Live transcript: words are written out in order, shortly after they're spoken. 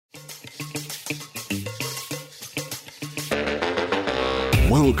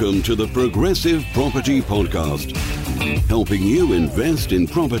Welcome to the Progressive Property Podcast, helping you invest in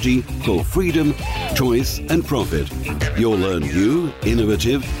property for freedom, choice and profit. You'll learn new,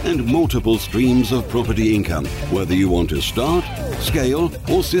 innovative and multiple streams of property income, whether you want to start, scale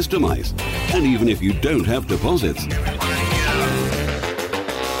or systemize, and even if you don't have deposits.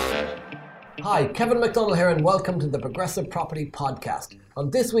 Hi, Kevin McDonald here and welcome to the Progressive Property Podcast. On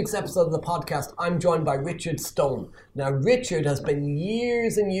this week's episode of the podcast, I'm joined by Richard Stone. Now, Richard has been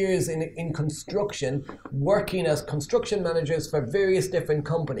years and years in construction, working as construction managers for various different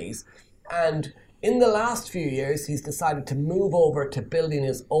companies. And in the last few years, he's decided to move over to building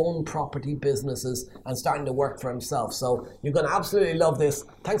his own property businesses and starting to work for himself. So you're going to absolutely love this.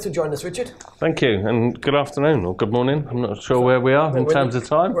 Thanks for joining us, Richard. Thank you, and good afternoon or good morning. I'm not sure where we are in terms of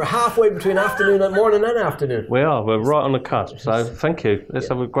time. We're halfway between afternoon and morning and afternoon. We are. We're right on the cusp. So thank you. Let's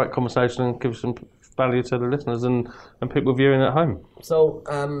have a great conversation and give some value to the listeners and people viewing at home. So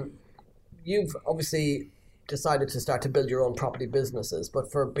you've obviously decided to start to build your own property businesses,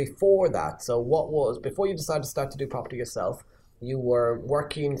 but before you decided to start to do property yourself, you were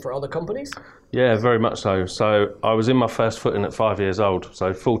working for other companies? Yeah, very much so. So I was in my first footing at 5 years old,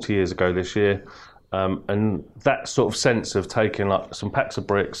 so 40 years ago this year, and that sort of sense of taking like some packs of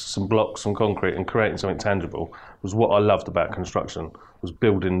bricks, some blocks, some concrete and creating something tangible was what I loved about construction, was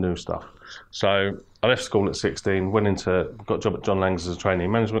building new stuff. So I left school at 16, got a job at John Lang's as a trainee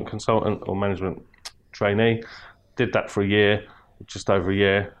management consultant or management trainee, did that for a year, just over a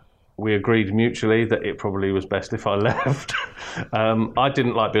year. We agreed mutually that it probably was best if I left. I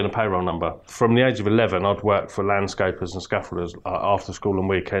didn't like being a payroll number. From the age of 11, I'd worked for landscapers and scaffolders after school and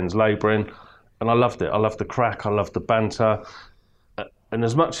weekends, labouring, and I loved it. I loved the crack, I loved the banter, and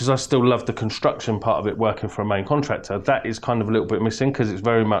as much as I still love the construction part of it, working for a main contractor, that is kind of a little bit missing because it's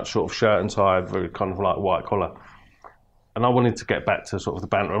very much sort of shirt and tie, very kind of like white collar. And I wanted to get back to sort of the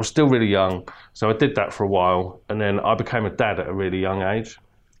banter. I was still really young, so I did that for a while. And then I became a dad at a really young age.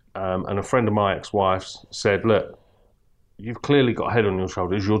 And a friend of my ex-wife's said, look, you've clearly got a head on your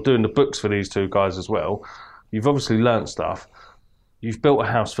shoulders. You're doing the books for these two guys as well. You've obviously learnt stuff. You've built a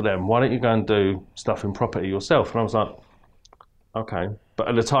house for them. Why don't you go and do stuff in property yourself? And I was like, okay. But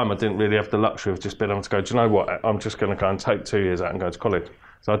at the time, I didn't really have the luxury of just being able to go, do you know what? I'm just going to go and take 2 years out and go to college.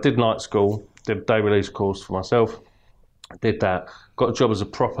 So I did night school, did a day release course for myself. Did that, got a job as a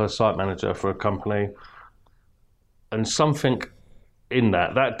proper site manager for a company, and something in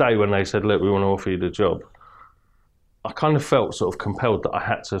that day when they said, look, we want to offer you the job, I kind of felt sort of compelled that I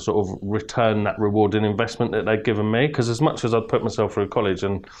had to sort of return that rewarding investment that they'd given me, because as much as I'd put myself through college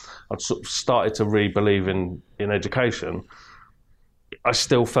and I'd sort of started to re-believe in education, I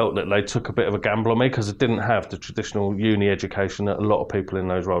still felt that they took a bit of a gamble on me because I didn't have the traditional uni education that a lot of people in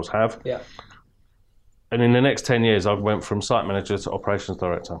those roles have. Yeah. And in the next 10 years, I went from site manager to operations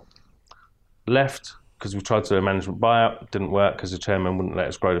director. Left because we tried to do a management buyout, didn't work because the chairman wouldn't let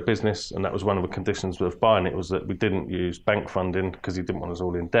us grow the business. And that was one of the conditions of buying it, was that we didn't use bank funding because he didn't want us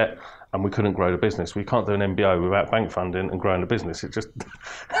all in debt, and we couldn't grow the business. We can't do an MBO without bank funding and growing the business. It just,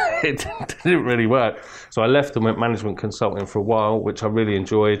 it didn't really work. So I left and went management consulting for a while, which I really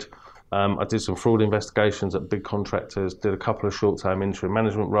enjoyed. I did some fraud investigations at big contractors, did a couple of short-term interim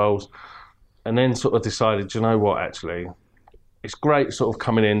management roles, and then sort of decided, you know what, actually, it's great sort of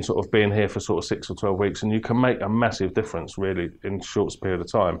coming in, sort of being here for sort of 6 or 12 weeks, and you can make a massive difference really in a short period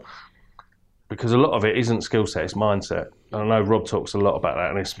of time. Because a lot of it isn't skill set, it's mindset. And I know Rob talks a lot about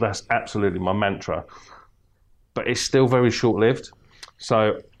that, and that's absolutely my mantra. But it's still very short-lived.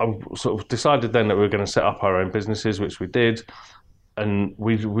 So I sort of decided then that we were going to set up our own businesses, which we did. And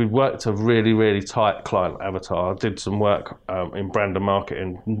we worked a really, really tight client avatar. I did some work in brand and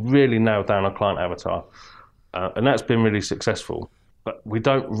marketing, really nailed down our client avatar. And that's been really successful. But we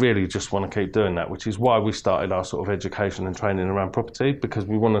don't really just want to keep doing that, which is why we started our sort of education and training around property, because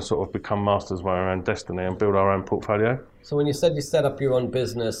we want to sort of become masters of our own destiny and build our own portfolio. So when you said you set up your own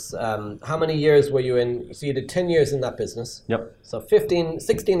business, how many years were you in? So you did 10 years in that business. Yep. So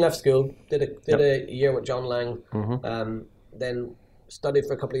 16 left school, did a year with John Lang, then studied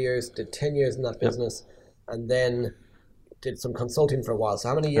for a couple of years, did 10 years in that business, and then did some consulting for a while. So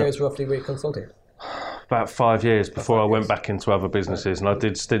how many years roughly were you consulting? About 5 years before I went back into other businesses, and I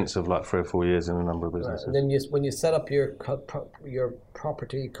did stints of like 3 or 4 years in a number of businesses. Right. And then when you set up your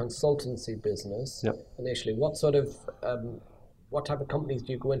property consultancy business, initially, what type of companies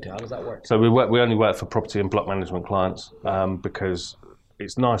do you go into? How does that work? So we only work for property and block management clients because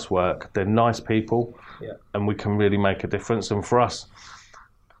it's nice work, they're nice people, and we can really make a difference. And for us,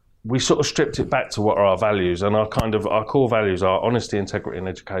 we sort of stripped it back to what are our values, and our core values are honesty, integrity and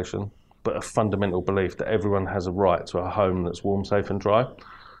education. but a fundamental belief that everyone has a right to a home that's warm, safe and dry.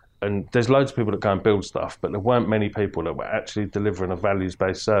 And there's loads of people that go and build stuff, but there weren't many people that were actually delivering a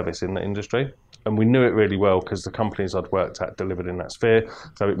values-based service in the industry. And we knew it really well because the companies I'd worked at delivered in that sphere.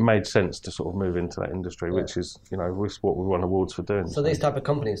 So it made sense to sort of move into that industry, which is, what we won awards for doing. So these type of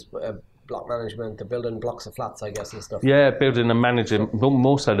companies, block management, they're building blocks of flats, I guess, and stuff. Yeah, building and managing,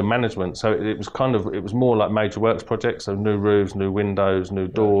 more so the management. So it was more like major works projects. So new roofs, new windows, new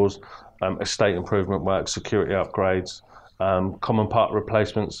doors, estate improvement work, security upgrades. Common part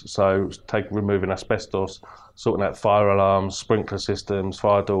replacements, so removing asbestos, sorting out fire alarms, sprinkler systems,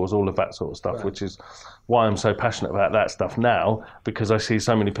 fire doors, all of that sort of stuff, which is why I'm so passionate about that stuff now, because I see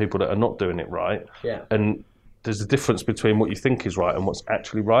so many people that are not doing it right. Yeah. And there's a difference between what you think is right and what's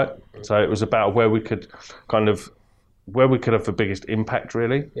actually right. So it was about where we could have the biggest impact,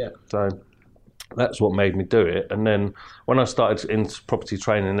 really. Yeah. So that's what made me do it. And then when I started into property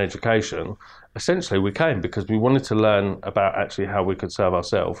training and education, essentially we came because we wanted to learn about actually how we could serve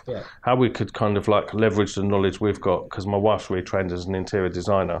ourselves, how we could leverage the knowledge we've got, because my wife's really trained as an interior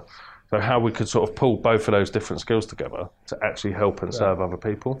designer. So how we could sort of pull both of those different skills together to actually help and serve other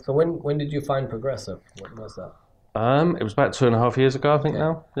people. So when did you find Progressive? What was that? It was about 2.5 years ago, I think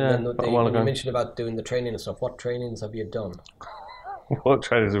now. Yeah, a while ago. You mentioned about doing the training and stuff. What trainings have you done? What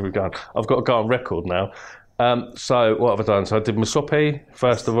trainings have we done? I've got to go on record now. So what have I done? So I did Masopi,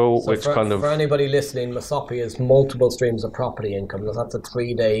 first of all, for anybody listening, Masopi is multiple streams of property income. That's a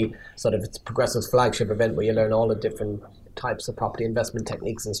 3-day it's Progressive's flagship event where you learn all the different types of property investment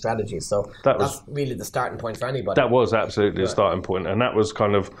techniques and strategies. So that's really the starting point for anybody. That was absolutely the starting point, and that was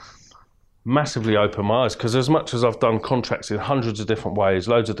massively opened my eyes, because as much as I've done contracts in hundreds of different ways,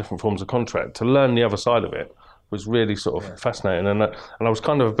 loads of different forms of contract, to learn the other side of it was really sort of fascinating, and I was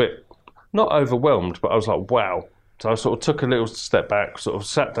kind of a bit, not overwhelmed, but I was like, wow. So I sort of took a little step back, sort of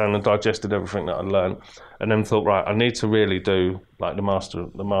sat down and digested everything that I'd learned, and then thought, right, I need to really do like the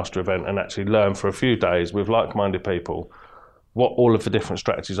master event and actually learn for a few days with like-minded people what all of the different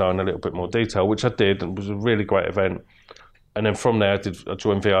strategies are in a little bit more detail, which I did, and it was a really great event. And then from there, I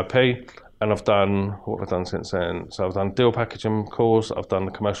joined VIP, and what have I done since then? So I've done deal packaging course, I've done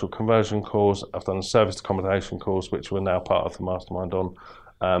the commercial conversion course, I've done the serviced accommodation course, which we're now part of the mastermind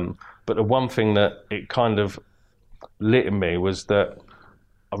on. But the one thing that it kind of lit in me was that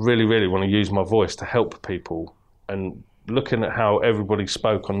I really, really want to use my voice to help people. And looking at how everybody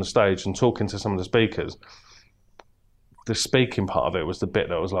spoke on the stage and talking to some of the speakers, the speaking part of it was the bit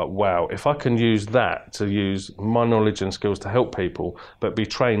that was like, wow, if I can use that to use my knowledge and skills to help people, but be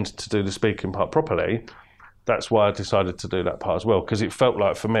trained to do the speaking part properly, that's why I decided to do that part as well, because it felt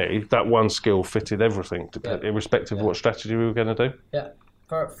like for me, that one skill fitted everything, irrespective of what strategy we were going to do. Yeah.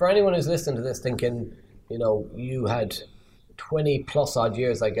 For anyone who's listening to this thinking, you had 20 plus odd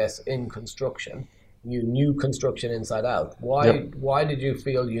years, I guess, in construction, you knew construction inside out. Why did you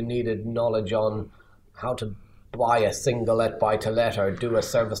feel you needed knowledge on how to buy a single buy-to-let or do a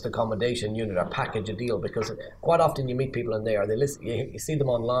serviced accommodation unit or package a deal? Because quite often you meet people and you see them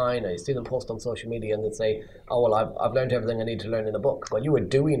online or you see them post on social media and they say, oh, well, I've learned everything I need to learn in a book. Well, you were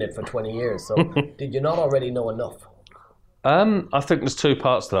doing it for 20 years, so did you not already know enough? I think there's two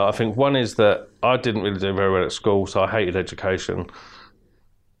parts to that. I think one is that I didn't really do very well at school, so I hated education.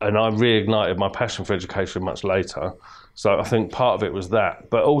 And I reignited my passion for education much later. So I think part of it was that.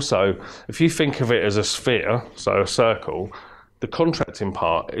 But also, if you think of it as a sphere, so a circle, the contracting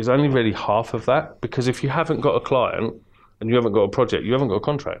part is only really half of that. Because if you haven't got a client and you haven't got a project, you haven't got a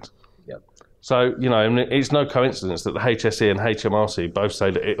contract. Yep. So, it's no coincidence that the HSE and HMRC both say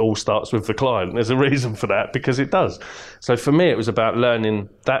that it all starts with the client. There's a reason for that, because it does. So for me, it was about learning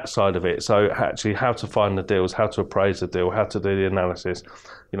that side of it. So actually how to find the deals, how to appraise the deal, how to do the analysis,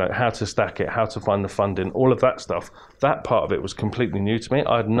 how to stack it, how to find the funding, all of that stuff. That part of it was completely new to me.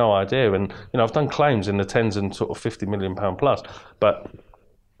 I had no idea. And, I've done claims in the tens and sort of £50 million plus, but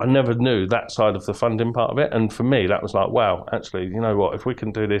I never knew that side of the funding part of it. And for me, that was like, wow, actually, you know what, if we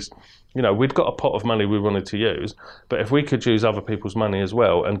can do this, we'd got a pot of money we wanted to use, but if we could use other people's money as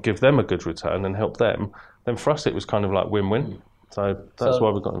well and give them a good return and help them, then for us it was kind of like win-win. So that's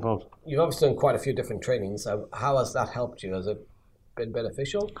why we got involved. You've obviously done quite a few different trainings. How has that helped you? Has it been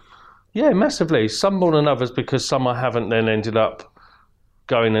beneficial? Yeah, massively. Some more than others, because some I haven't then ended up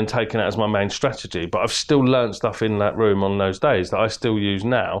going and taking it as my main strategy, but I've still learned stuff in that room on those days that I still use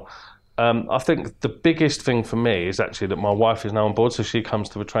now. I think the biggest thing for me is actually that my wife is now on board, so she comes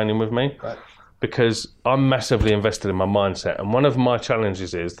to the training with me, right, because I'm massively invested in my mindset. And one of my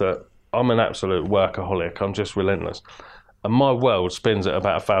challenges is that I'm an absolute workaholic. I'm just relentless. And my world spins at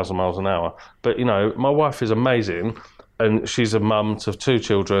about 1,000 miles an hour. But, my wife is amazing, and she's a mum to 2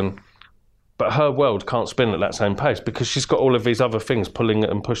 children, but her world can't spin at that same pace because she's got all of these other things pulling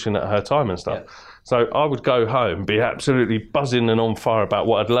and pushing at her time and stuff. Yeah. So I would go home, be absolutely buzzing and on fire about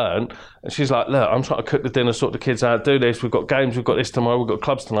what I'd learned. And she's like, look, I'm trying to cook the dinner, sort the kids out, do this. We've got games, we've got this tomorrow, we've got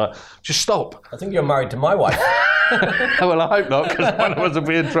clubs tonight. Just stop. I think you're married to my wife. Well, I hope not, because one of us will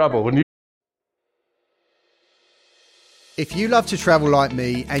be in trouble. If you love to travel like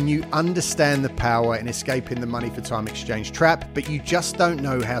me and you understand the power in escaping the money for time exchange trap, but you just don't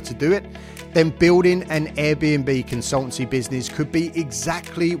know how to do it, then building an Airbnb consultancy business could be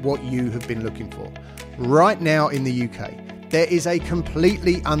exactly what you have been looking for. Right now in the UK, there is a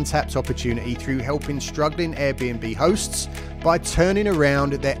completely untapped opportunity through helping struggling Airbnb hosts by turning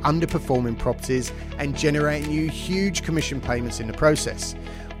around their underperforming properties and generating you huge commission payments in the process.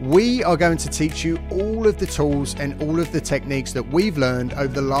 We are going to teach you all of the tools and all of the techniques that we've learned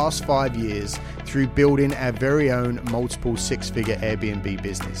over the last 5 years through building our very own multiple six-figure Airbnb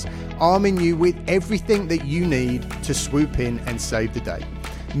business, arming you with everything that you need to swoop in and save the day.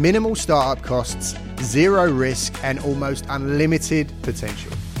 Minimal startup costs, zero risk, and almost unlimited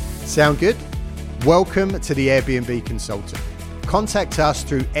potential. Sound good? Welcome to the Airbnb Consultant. Contact us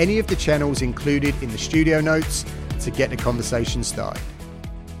through any of the channels included in the studio notes to get the conversation started.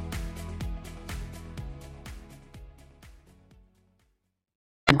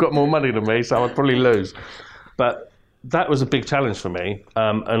 You've got more money than me, so I'd probably lose. But that was a big challenge for me,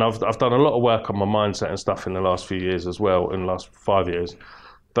 and I've done a lot of work on my mindset and stuff in the last few years as well, in the last 5 years.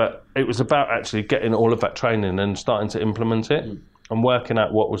 But it was about actually getting all of that training and starting to implement it and working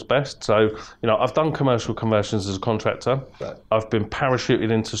out what was best. So, I've done commercial conversions as a contractor. Right. I've been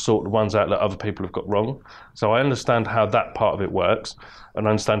parachuted in to sort the ones out that other people have got wrong. So I understand how that part of it works and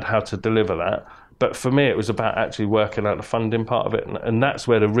understand how to deliver that. But for me, it was about actually working out the funding part of it. And that's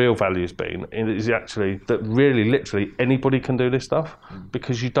where the real value's been. It is actually that really, literally, anybody can do this stuff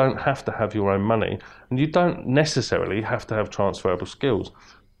because you don't have to have your own money and you don't necessarily have to have transferable skills.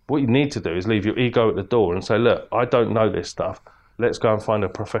 What you need to do is leave your ego at the door and say, look, I don't know this stuff. Let's go and find a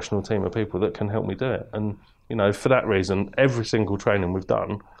professional team of people that can help me do it. And, for that reason, every single training we've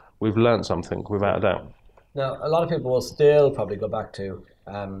done, we've learned something without a doubt. Now, a lot of people will still probably go back to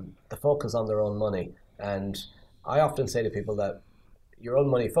the focus on their own money. And I often say to people that your own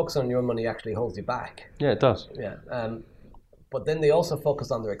money, focus on your own money actually holds you back. Yeah, it does. Yeah. But then they also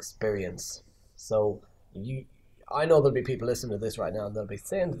focus on their experience. So I know there'll be people listening to this right now and they'll be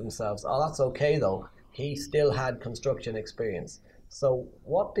saying to themselves, oh, that's okay though. He still had construction experience. So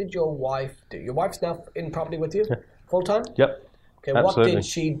what did your wife do? Your wife's now in property with you full time? Yep. Okay. Absolutely. What did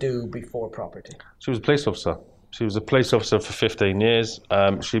she do before property? She was a police officer. She was a police officer for 15 years.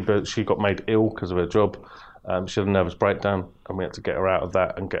 She got made ill because of her job. She had a nervous breakdown and we had to get her out of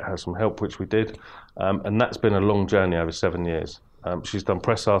that and get her some help, which we did. And that's been a long journey over 7 years. She's done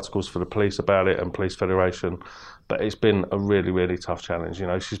press articles for the police about it and Police Federation, but it's been a really, really tough challenge.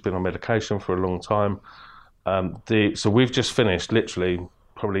 She's been on medication for a long time. So we've just finished, literally,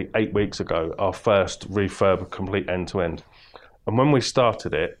 probably 8 weeks ago, our first refurb complete end-to-end. And when we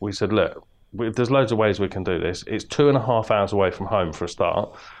started it, we said, look, there's loads of ways we can do this. It's 2.5 hours away from home for a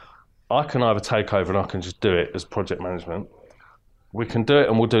start. I can either take over and I can just do it as project management. We can do it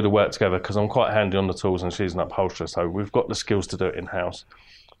and we'll do the work together because I'm quite handy on the tools and she's an upholsterer, so we've got the skills to do it in-house.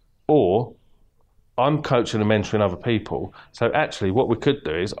 Or I'm coaching and mentoring other people. So actually what we could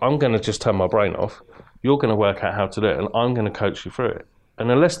do is I'm going to just turn my brain off. You're going to work out how to do it and I'm going to coach you through it. And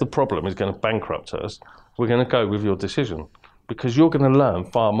unless the problem is going to bankrupt us, we're going to go with your decision because you're going to learn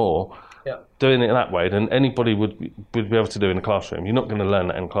far more doing it that way than anybody would be able to do in a classroom. You're not going to learn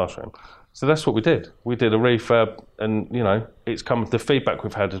that in a classroom. So that's what we did. We did a refurb and, it's come, the feedback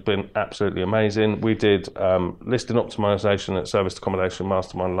we've had has been absolutely amazing. We did listing optimization at Service Accommodation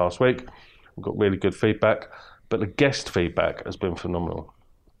Mastermind last week. We've got really good feedback, but the guest feedback has been phenomenal.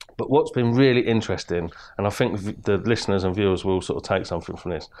 But what's been really interesting, and I think the listeners and viewers will sort of take something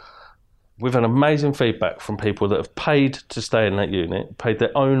from this, we've had amazing feedback from people that have paid to stay in that unit, paid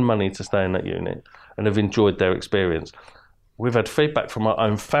their own money to stay in that unit, and have enjoyed their experience. We've had feedback from our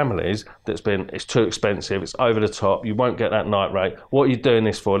own families that's been, it's too expensive, it's over the top, you won't get that night rate. What are you doing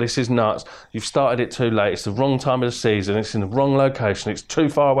this for? This is nuts. You've started it too late, it's the wrong time of the season, it's in the wrong location, it's too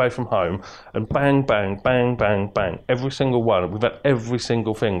far away from home, and bang, bang, bang, bang, bang. Every single one, we've had every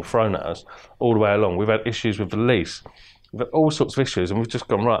single thing thrown at us all the way along. We've had issues with the lease. We've got all sorts of issues and we've just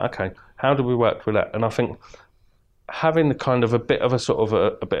gone, right, okay, how do we work with that? And I think having the kind of a bit of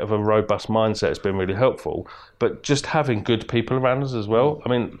a robust mindset has been really helpful, but just having good people around us as well. I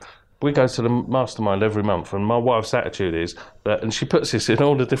mean, we go to the mastermind every month, and my wife's attitude is that, and she puts this in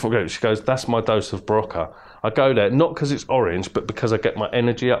all the different groups, she goes, that's my dose of Barocca. I go there, not because it's orange, but because I get my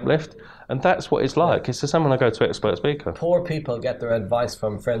energy uplift. And that's what it's like. It's the same when I go to expert speaker. Poor people get their advice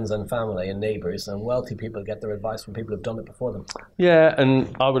from friends and family and neighbours, and wealthy people get their advice from people who've done it before them. Yeah,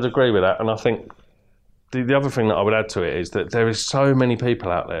 and I would agree with that. And I think the other thing that I would add to it is that there is so many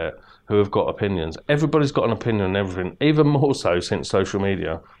people out there who have got opinions. Everybody's got an opinion on everything, even more so since social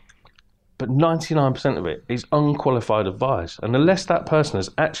media. But 99% of it is unqualified advice. And unless that person has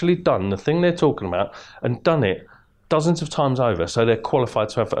actually done the thing they're talking about and done it dozens of times over, so they're qualified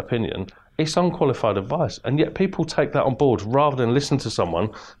to have that opinion, it's unqualified advice. And yet people take that on board rather than listen to someone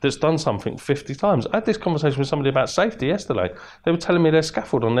that's done something 50 times. I had this conversation with somebody about safety yesterday. They were telling me their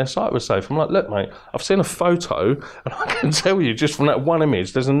scaffold on their site was safe. I'm like, look, mate, I've seen a photo and I can tell you just from that one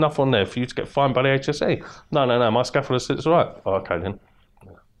image, there's enough on there for you to get fined by the HSE. No, my scaffold sits all right. Oh, okay then.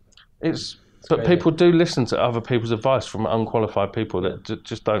 But crazy. People do listen to other people's advice from unqualified people that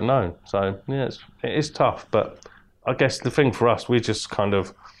just don't know. So, yeah, it is tough. But I guess the thing for us, we just kind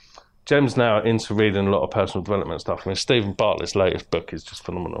of... Jem's now into reading a lot of personal development stuff. I mean, Stephen Bartlett's latest book is just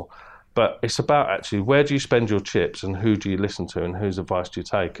phenomenal. But it's about actually where do you spend your chips and who do you listen to and whose advice do you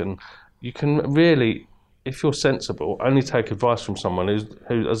take? And you can really, if you're sensible, only take advice from someone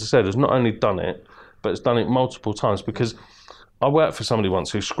who, as I said, has not only done it, but has done it multiple times. Because I worked for somebody once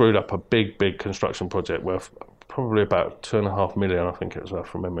who screwed up a big construction project worth probably about 2.5 million, I think it was worth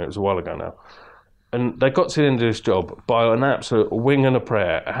from memory. It was a while ago now. And they got to the end of this job by an absolute wing and a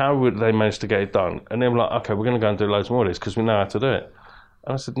prayer. How would they manage to get it done? And they were like, okay, we're going to go and do loads more of this because we know how to do it.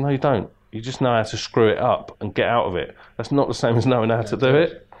 And I said, no, you don't. You just know how to screw it up and get out of it. That's not the same as knowing how to do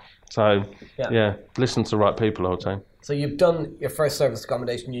it. So, yeah, listen to the right people, I would say. So you've done your first service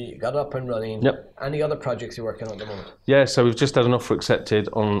accommodation unit, you got up and running. Yep. Any other projects you're working on at the moment? Yeah, so we've just had an offer accepted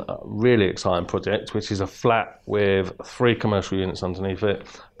on a really exciting project, which is a flat with 3 commercial units underneath it,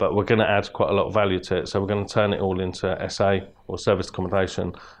 but we're going to add quite a lot of value to it. So we're going to turn it all into SA or service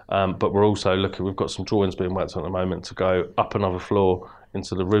accommodation, but we're also looking, we've got some drawings being worked on at the moment to go up another floor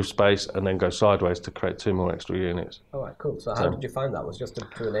into the roof space and then go sideways to create 2 more extra units. All right, cool. So how did you find that? Was it just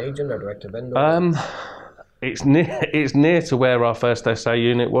through an agent or direct to vendor? It's near to where our first SA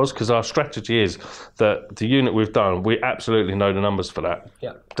unit was, because our strategy is that the unit we've done, we absolutely know the numbers for that,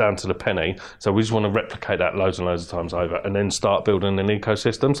 down to the penny. So we just want to replicate that loads and loads of times over and then start building an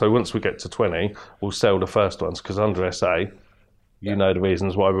ecosystem. So once we get to 20, we'll sell the first ones, because under SA, you know the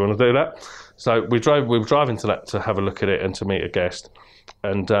reasons why we want to do that. So we were driving to that to have a look at it and to meet a guest.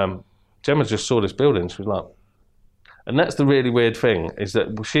 And Gemma just saw this building. She was like, and that's the really weird thing, is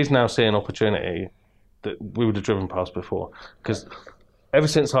that she's now seeing opportunity that we would have driven past before. Because ever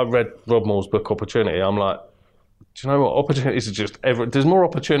since I read Rob Moore's book Opportunity, I'm like, do you know what? Opportunities are just there's more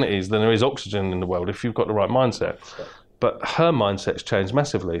opportunities than there is oxygen in the world if you've got the right mindset. But her mindset's changed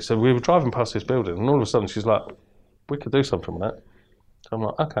massively. So we were driving past this building and all of a sudden she's like, we could do something with that. So I'm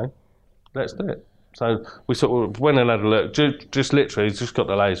like, okay, let's do it. So we sort of went and had a look, just literally just got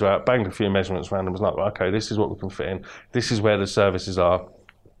the laser out, banged a few measurements around and was like, okay, this is what we can fit in. This is where the services are.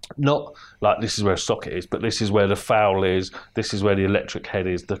 Not like this is where a socket is, but this is where the foul is, this is where the electric head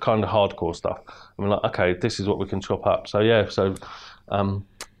is, the kind of hardcore stuff. And we're like, okay, this is what we can chop up. So yeah,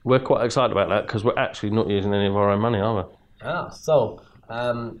 we're quite excited about that because we're actually not using any of our own money, are we? So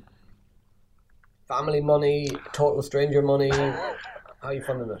family money, total stranger money, how are you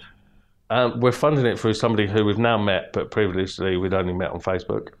funding it? We're funding it through somebody who we've now met, but previously we'd only met on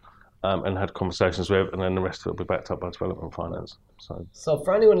Facebook. And had conversations with, and then the rest of it will be backed up by development finance. So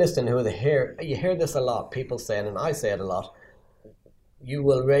for anyone listening who you hear this a lot, people saying, and I say it a lot, you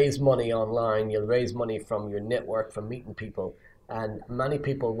will raise money online, you'll raise money from your network, from meeting people, and many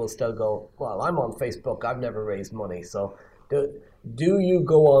people will still go, well, I'm on Facebook, I've never raised money. So do you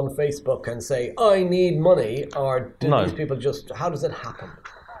go on Facebook and say, I need money, or do these people how does it happen?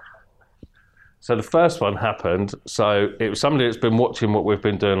 So the first one happened, so it was somebody that's been watching what we've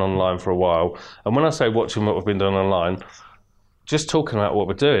been doing online for a while. And when I say watching what we've been doing online, just talking about what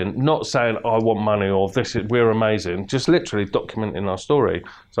we're doing, not saying I want money or we're amazing, just literally documenting our story.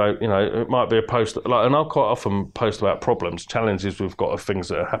 So, you know, it might be a post, and I'll quite often post about problems, challenges we've got of things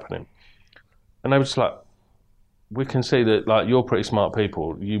that are happening. And they were just like, we can see that you're pretty smart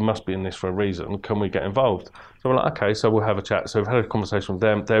people, you must be in this for a reason, can we get involved? So we're like, okay, so we'll have a chat. So we've had a conversation with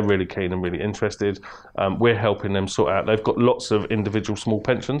them, they're really keen and really interested. We're helping them sort out, they've got lots of individual small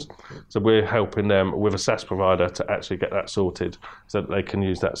pensions, so we're helping them with a SaaS provider to actually get that sorted so that they can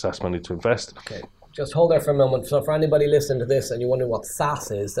use that SaaS money to invest. Okay, just hold there for a moment. So for anybody listening to this and you're wondering what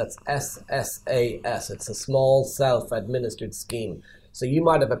SaaS is, that's SSAS, it's a small self-administered scheme. So you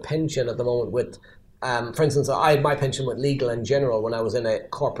might have a pension at the moment with, for instance, I had my pension with Legal and General when I was in a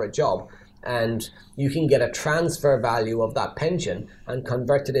corporate job, and you can get a transfer value of that pension and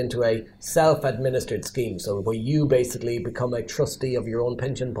convert it into a self-administered scheme. So where you basically become a trustee of your own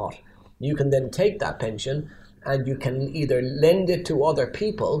pension pot. You can then take that pension and you can either lend it to other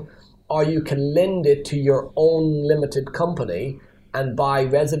people, or you can lend it to your own limited company and buy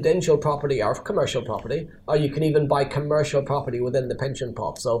residential property or commercial property, or you can even buy commercial property within the pension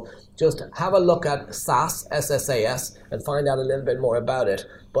pot. So just have a look at SAS, SSAS, and find out a little bit more about it.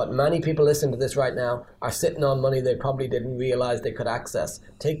 But many people listening to this right now are sitting on money they probably didn't realize they could access.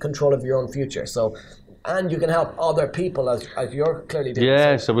 Take control of your own future. So, and you can help other people as you're clearly doing.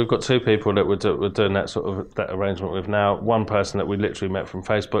 Yeah, so we've got two people that we're doing that sort of that arrangement with now. One person that we literally met from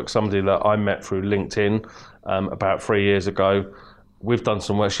Facebook, somebody that I met through LinkedIn about 3 years ago. We've done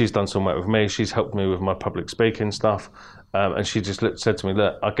some work, she's done some work with me, she's helped me with my public speaking stuff, and she just said to me,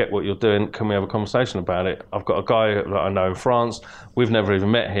 look, I get what you're doing, can we have a conversation about it? I've got a guy that I know in France, we've never even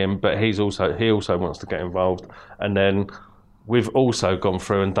met him, but he also wants to get involved. And then we've also gone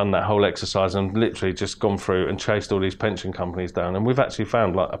through and done that whole exercise and literally just gone through and chased all these pension companies down, and we've actually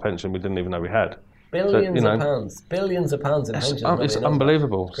found like a pension we didn't even know we had. Billions of pounds in pensions. It's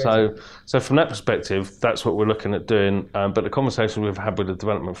unbelievable. So from that perspective, that's what we're looking at doing. But the conversation we've had with the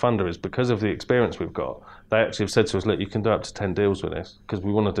development funder is because of the experience we've got, they actually have said to us, look, you can do up to 10 deals with this, because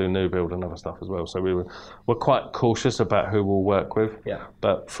we want to do new build and other stuff as well. So we're quite cautious about who we'll work with. Yeah.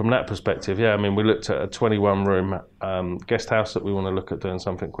 But from that perspective, yeah, I mean, we looked at a 21-room guest house that we want to look at doing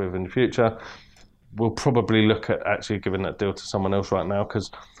something with in the future. We'll probably look at actually giving that deal to someone else right now, because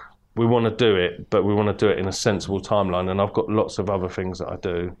we want to do it, but we want to do it in a sensible timeline. And I've got lots of other things that I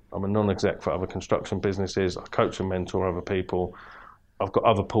do. I'm a non-exec for other construction businesses. I coach and mentor other people. I've got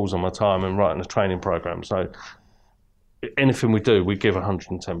other pools on my time and writing a training program. So anything we do, we give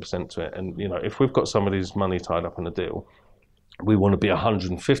 110% to it. And, you know, if we've got somebody's money tied up in a deal, we want to be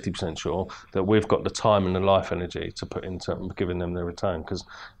 150% sure that we've got the time and the life energy to put into giving them their return, because,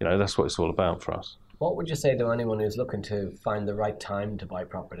 you know, that's what it's all about for us. What would you say to anyone who's looking to find the right time to buy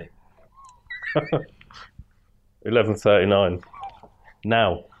property? 11:39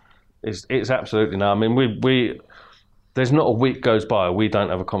 now. It's absolutely now. I mean, we there's not a week goes by we don't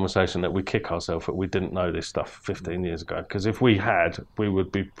have a conversation that we kick ourselves that we didn't know this stuff 15 years ago, because if we had, we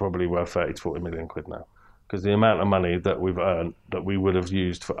would be probably worth 30 to 40 million quid now, because the amount of money that we've earned that we would have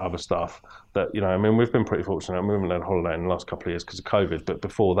used for other stuff that, you know, I mean, we've been pretty fortunate. I mean, we haven't had a holiday in the last couple of years because of COVID, but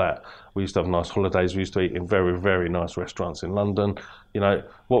before that, we used to have nice holidays. We used to eat in very, very nice restaurants in London. You know,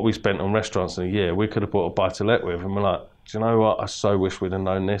 what we spent on restaurants in a year, we could have bought a buy-to-let with, and we're like, do you know what? I so wish we'd have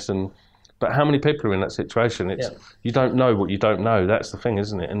known this. But how many people are in that situation? You don't know what you don't know. That's the thing,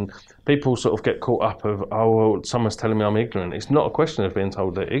 isn't it? And people sort of get caught up of, oh, well, someone's telling me I'm ignorant. It's not a question of being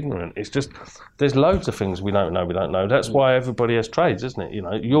told they're ignorant. It's just there's loads of things we don't know. That's why everybody has trades, isn't it? You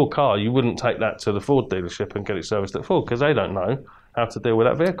know, your car, you wouldn't take that to the Ford dealership and get it serviced at Ford, because they don't know how to deal with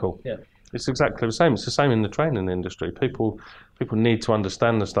that vehicle. Yeah. It's exactly the same. It's the same in the training industry. People need to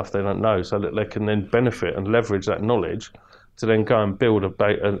understand the stuff they don't know so that they can then benefit and leverage that knowledge to then go and build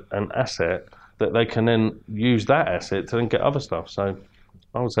an asset that they can then use that asset to then get other stuff. So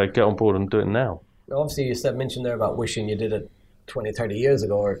I would say get on board and do it now. Obviously, you mentioned there about wishing you did it 20, 30 years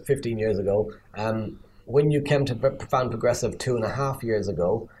ago or 15 years ago. When you came to Profound Progressive 2.5 years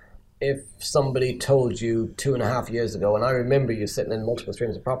ago, if somebody told you 2.5 years ago, and I remember you sitting in multiple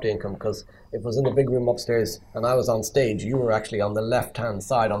streams of property income, because it was in the big room upstairs and I was on stage, you were actually on the left-hand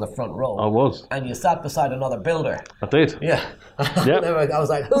side on the front row. I was. And you sat beside another builder. I did. Yeah. Yep. I was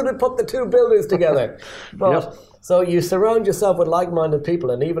like, who did put the two buildings together? But Yep. So you surround yourself with like-minded people,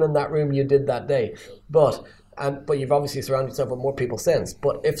 and even in that room you did that day. But you've obviously surrounded yourself with more people since.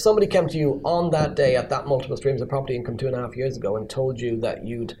 But if somebody came to you on that day at that multiple streams of property income 2.5 years ago and told you that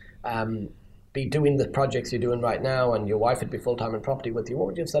you'd be doing the projects you're doing right now and your wife would be full-time in property with you, what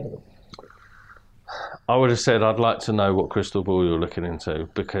would you have said to them? I would have said I'd like to know what crystal ball you're looking into,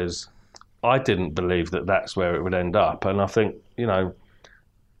 because I didn't believe that that's where it would end up. And I think, you know,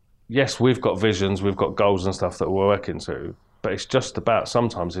 yes, we've got visions, we've got goals and stuff that we're working to, but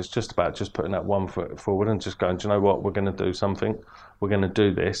sometimes it's just about putting that one foot forward and just going, do you know what, we're going to do something, we're going to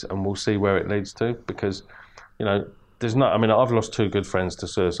do this, and we'll see where it leads to. Because, you know, I've lost 2 good friends to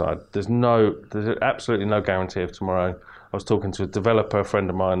suicide. There's absolutely no guarantee of tomorrow. I was talking to a friend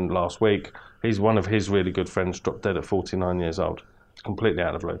of mine last week. One of his really good friends dropped dead at 49 years old. It's completely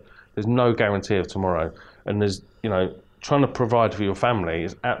out of the blue. There's no guarantee of tomorrow. And there's, you know, trying to provide for your family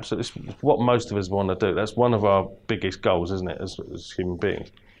is absolutely what most of us want to do. That's one of our biggest goals, isn't it, as human beings.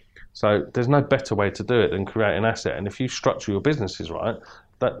 So there's no better way to do it than create an asset. And if you structure your businesses right,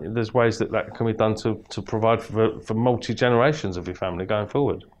 there's ways that can be done to provide for multi-generations of your family going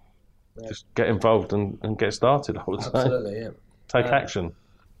forward. Yeah. Just get involved and get started, I would say. Absolutely, yeah. Take action.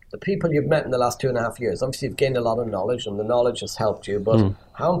 The people you've met in the last 2.5 years, obviously you've gained a lot of knowledge and the knowledge has helped you, but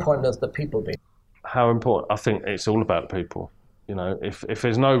how important has the people been? How important? I think it's all about people. You know, if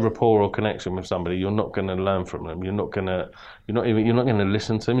there's no rapport or connection with somebody, you're not going to learn from them. You're not going to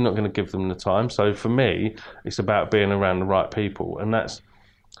listen to them. You're not going to give them the time. So for me, it's about being around the right people, and that's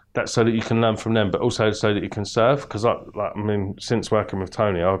so that you can learn from them, but also so that you can serve. Because since working with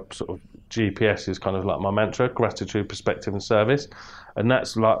Tony, I sort of GPS is kind of like my mantra: gratitude, perspective, and service, and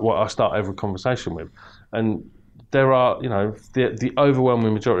that's like what I start every conversation with. And there are, the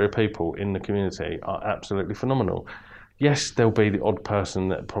overwhelming majority of people in the community are absolutely phenomenal. Yes, there'll be the odd person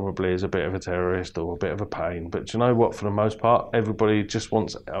that probably is a bit of a terrorist or a bit of a pain, but do you know what? For the most part, everybody just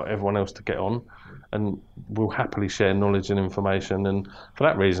wants everyone else to get on, and will happily share knowledge and information. And for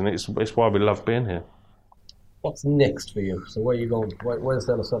that reason, it's why we love being here. What's next for you? So where are you going? Where's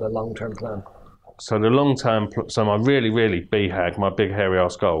the sort of long-term plan? So the long-term, my really BHAG, my big hairy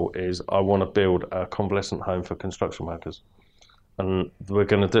ass goal is I want to build a convalescent home for construction workers. And we're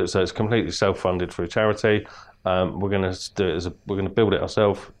going to do it so it's completely self-funded through charity. We're going to do it we're going to build it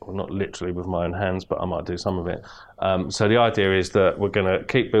ourselves, well, not literally with my own hands, but I might do some of it. So the idea is that we're going to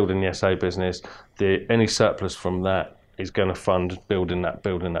keep building the SA business. Any surplus from that is going to fund building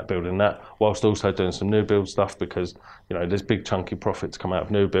that, whilst also doing some new build stuff, because there's big chunky profits come out of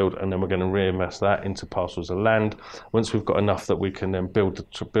new build, and then we're going to reinvest that into parcels of land. Once we've got enough that we can then build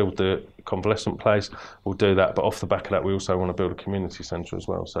the convalescent place, we'll do that. But off the back of that, we also want to build a community centre as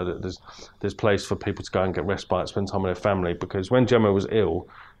well, so that there's place for people to go and get respite, spend time with their family. Because when Gemma was ill,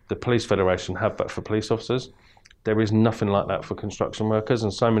 the Police Federation had that for police officers. There is nothing like that for construction workers,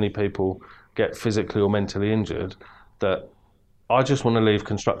 and so many people get physically or mentally injured that I just want to leave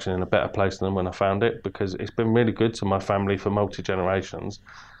construction in a better place than when I found it, because it's been really good to my family for multi-generations.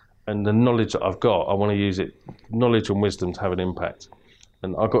 And the knowledge that I've got, I want to use it, knowledge and wisdom, to have an impact.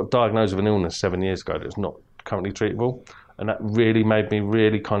 And I got diagnosed with an illness 7 years ago that's not currently treatable. And that really made me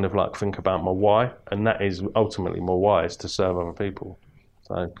really kind of like think about my why. And that is ultimately my why, is to serve other people.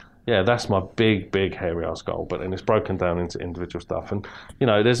 So yeah, that's my big hairy ass goal. But then it's broken down into individual stuff. And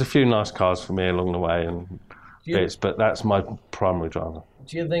there's a few nice cars for me along the way, and but that's my primary driver.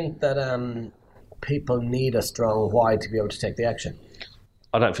 Do you think that people need a strong why to be able to take the action?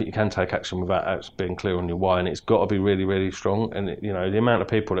 I don't think you can take action without being clear on your why, and it's got to be really strong. And the amount of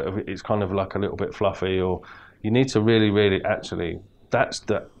people that it's kind of like a little bit fluffy, or you need to really actually, that's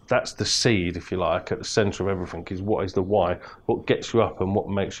the seed, if you like, at the centre of everything, is what is the why, what gets you up and what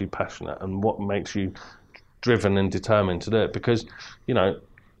makes you passionate and what makes you driven and determined to do it. Because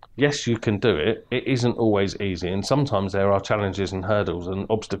yes, you can do it. It isn't always easy, and sometimes there are challenges and hurdles and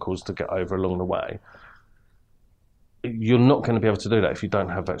obstacles to get over along the way. You're not going to be able to do that if you don't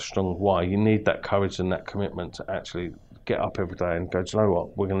have that strong why. You need that courage and that commitment to actually get up every day and go, do you know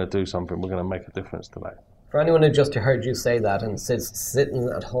what, we're going to do something, we're going to make a difference today. For anyone who just heard you say that and sitting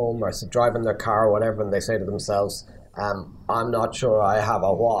at home or driving their car or whatever, and they say to themselves, I'm not sure I have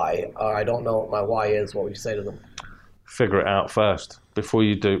a why, or I don't know what my why is, what would you say to them? Figure it out first. Before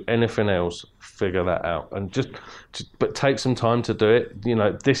you do anything else, figure that out, and but take some time to do it.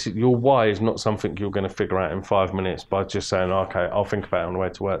 Your why is not something you're going to figure out in 5 minutes by just saying, okay, I'll think about it on the way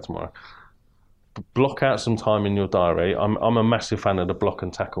to work tomorrow. Block out some time in your diary. I'm a massive fan of the block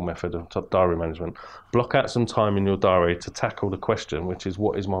and tackle method of diary management. Block out some time in your diary to tackle the question, which is,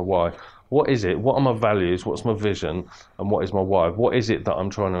 what is my why? What is it? What are my values? What's my vision? And what is my why? What is it that I'm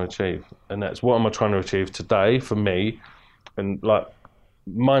trying to achieve? And that's, what am I trying to achieve today for me? And like,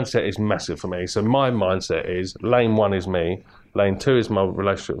 mindset is massive for me. So my mindset is, lane 1 is me, lane 2 is my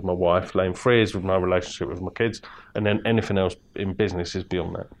relationship with my wife, lane 3 is with my relationship with my kids, and then anything else in business is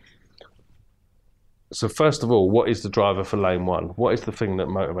beyond that. So first of all, what is the driver for lane 1? What is the thing that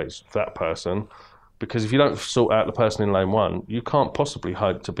motivates that person? Because if you don't sort out the person in lane 1, you can't possibly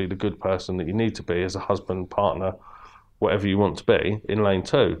hope to be the good person that you need to be as a husband, partner, whatever you want to be, in lane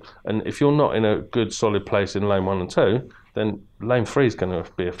 2. And if you're not in a good, solid place in lane 1 and 2, then lane 3 is going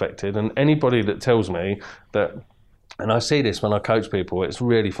to be affected. And anybody that tells me that, and I see this when I coach people, it's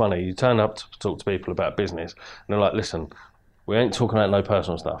really funny. You turn up to talk to people about business, and they're like, listen, we ain't talking about no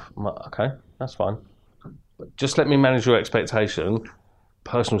personal stuff. I'm like, okay, that's fine. But just let me manage your expectation.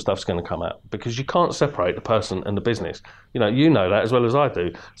 Personal stuff's going to come out, because you can't separate the person and the business. You know that as well as I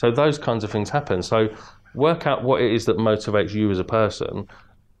do. So those kinds of things happen. So work out what it is that motivates you as a person,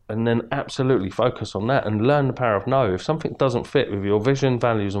 and then absolutely focus on that and learn the power of no. If something doesn't fit with your vision,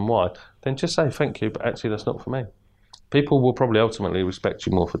 values and why, then just say thank you, but actually that's not for me. People will probably ultimately respect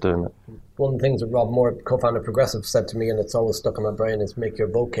you more for doing it. One of the things that Rob Moore, co-founder of Progressive, said to me, and it's always stuck in my brain, is make your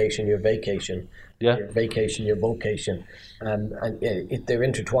vocation your vacation. Yeah. Your vacation your vocation. And they're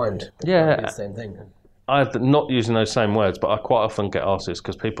intertwined. Yeah. They're the same thing. I'm not using those same words, but I quite often get asked this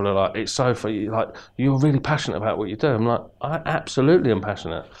because people are like, it's so for you, like, you're really passionate about what you do. I'm like, I absolutely am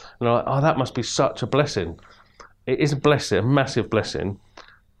passionate. And they're like, oh, that must be such a blessing. It is a blessing, a massive blessing,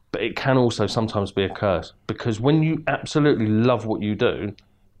 but it can also sometimes be a curse, because when you absolutely love what you do,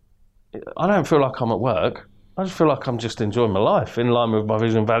 I don't feel like I'm at work. I just feel like I'm just enjoying my life in line with my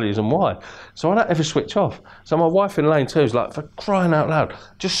vision, values and why. So I don't ever switch off. So my wife in lane 2 is like, for crying out loud,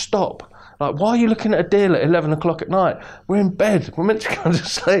 just stop. Like, why are you looking at a deal at 11 o'clock at night? We're in bed. We're meant to go to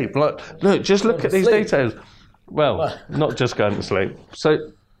sleep. Like, look, just look at these details. Well, not just going to sleep.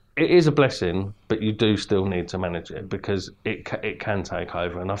 So it is a blessing, but you do still need to manage it, because it can take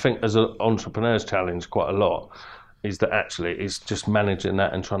over. And I think as an entrepreneur's challenge quite a lot is that actually it's just managing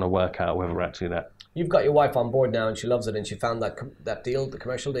that and trying to work out whether actually that. You've got your wife on board now, and she loves it, and she found that deal, the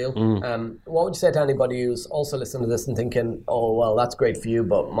commercial deal. What would you say to anybody who's also listening to this and thinking, oh, well, that's great for you,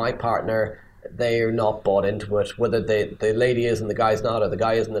 but my partner, they're not bought into it, whether the lady is and the guy's not, or the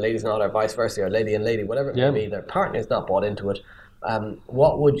guy is and the lady's not, or vice versa, or lady and lady, whatever it may be, their partner's not bought into it.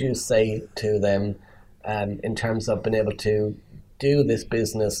 What would you say to them in terms of being able to do this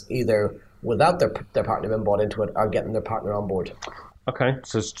business either without their partner being bought into it or getting their partner on board? Okay,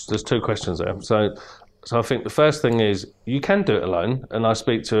 so there's 2 questions there. So I think the first thing is you can do it alone, and I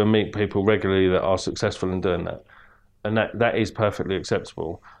speak to and meet people regularly that are successful in doing that, and that is perfectly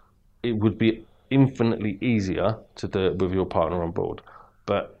acceptable. It would be infinitely easier to do it with your partner on board,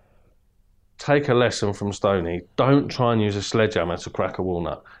 but take a lesson from Stoney. Don't try and use a sledgehammer to crack a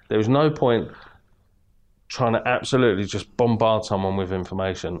walnut. There is no point trying to absolutely just bombard someone with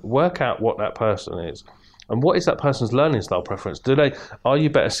information. Work out what that person is. And what is that person's learning style preference? Are you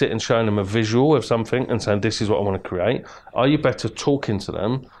better sitting showing them a visual of something and saying, this is what I want to create? Are you better talking to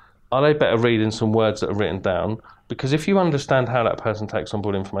them? Are they better reading some words that are written down? Because if you understand how that person takes on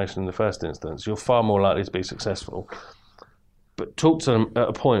board information in the first instance, you're far more likely to be successful. But talk to them at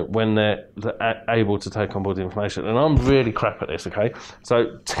a point when they're able to take on board the information. And I'm really crap at this, okay?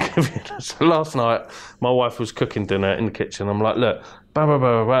 So to give you this, last night, my wife was cooking dinner in the kitchen. I'm like, look, blah, blah,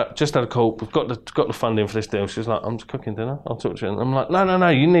 blah, blah, just had a call. We've got the funding for this deal. She's like, I'm just cooking dinner. I'll talk to you. And I'm like, no,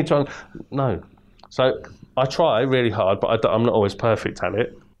 you need to. No. So I try really hard, but I'm not always perfect at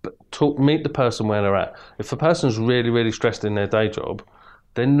it. But meet the person where they're at. If the person's really, really stressed in their day job,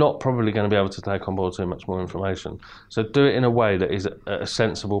 they're not probably going to be able to take on board too much more information. So do it in a way that is at a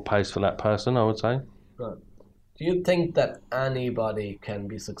sensible pace for that person, I would say. Right. Do you think that anybody can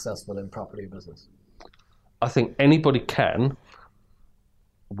be successful in property business? I think anybody can,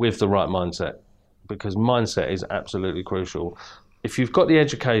 with the right mindset, because mindset is absolutely crucial. If you've got the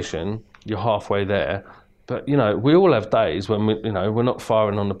education, you're halfway there. But, we all have days when we're not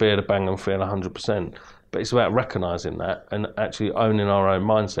firing on the beard, bang and feel 100%. But it's about recognising that and actually owning our own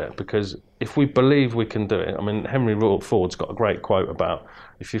mindset, because if we believe we can do it, I mean, Henry Ford's got a great quote about,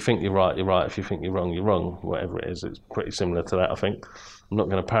 if you think you're right, you're right. If you think you're wrong, whatever it is. It's pretty similar to that, I think. I'm not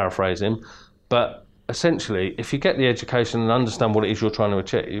going to paraphrase him. But essentially, if you get the education and understand what it is you're trying to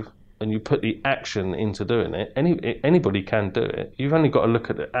achieve, and you put the action into doing it, anybody can do it. You've only got to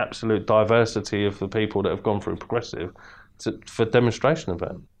look at the absolute diversity of the people that have gone through Progressive for demonstration of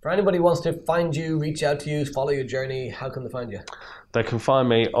that. For anybody who wants to find you, reach out to you, follow your journey, how can they find you? They can find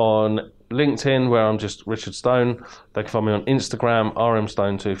me on LinkedIn, where I'm just Richard Stone. They can find me on Instagram,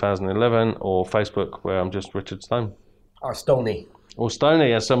 rmstone2011, or Facebook, where I'm just Richard Stone. Or Stoney. Or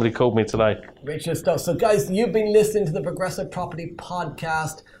Stoney, as somebody called me today. Richard Stone. So guys, you've been listening to the Progressive Property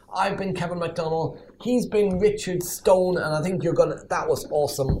Podcast. I've been Kevin McDonald. He's been Richard Stone, and I think that was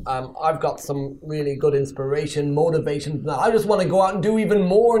awesome. I've got some really good inspiration, motivation. I just want to go out and do even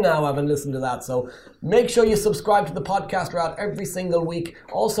more now, having listened to that. So make sure you subscribe to the podcast. We're out every single week.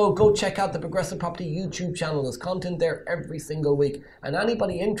 Also, go check out the Progressive Property YouTube channel. There's content there every single week. And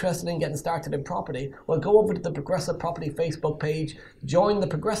anybody interested in getting started in property, well, go over to the Progressive Property Facebook page, join the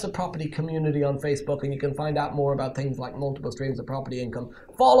Progressive Property community on Facebook, and you can find out more about things like multiple streams of property income.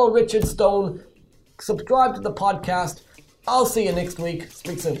 Follow Richard Stone. Subscribe to the podcast. I'll see you next week.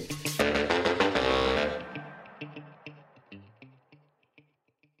 Speak soon.